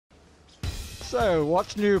So,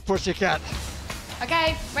 what's new, Pussycat?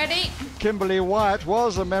 Okay, ready? Kimberly Wyatt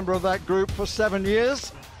was a member of that group for 7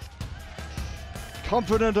 years.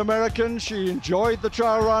 Confident American, she enjoyed the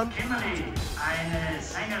trial run. Kimberly, eine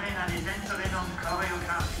Sängerin, eine Tänzerin und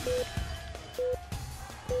Choreografin.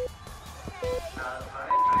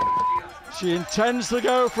 She intends to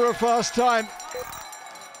go for a fast time.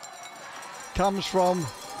 Comes from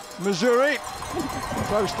Missouri,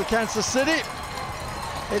 close to Kansas City.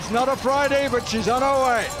 It's not a Friday, but she's on her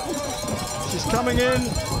way. She's coming in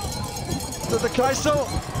to the Kaisel,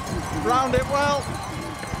 round it well.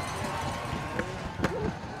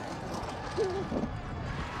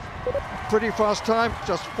 Pretty fast time,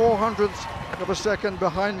 just 400ths of a second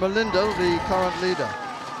behind Melinda, the current leader.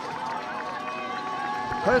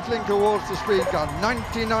 Hurtling towards the speed gun,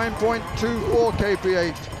 99.24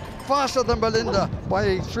 kph. Faster than Melinda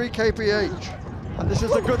by 3 kph. And this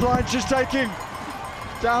is a good line she's taking.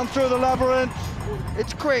 Down through the labyrinth.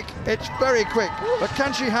 It's quick, it's very quick. But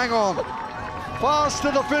can she hang on? Fast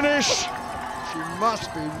to the finish. She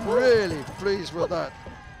must be really pleased with that.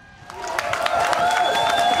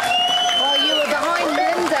 Well, you were behind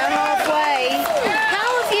Melinda halfway.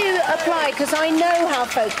 How have you applied, because I know how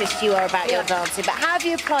focused you are about your dancing, but how have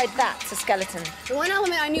you applied that to skeleton? The one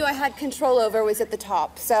element I knew I had control over was at the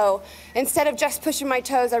top. So instead of just pushing my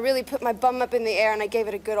toes, I really put my bum up in the air and I gave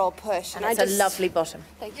it a good old push. And it's a lovely bottom.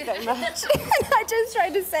 Thank you very much. I just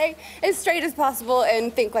tried to stay as straight as possible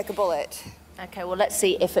and think like a bullet. Okay, well, let's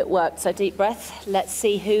see if it worked. So deep breath. Let's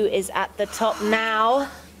see who is at the top now.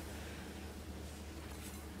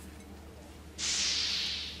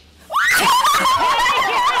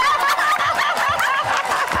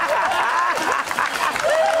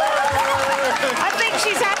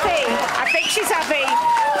 She's happy.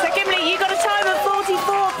 So, Kimberly, you got a time of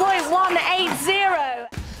 44.180. I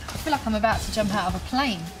feel like I'm about to jump out of a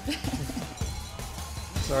plane.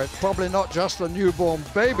 So it's probably not just the newborn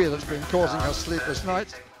baby that's been causing her sleepless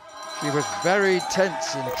nights. She was very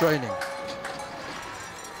tense in training.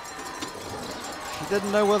 She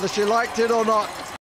didn't know whether she liked it or not.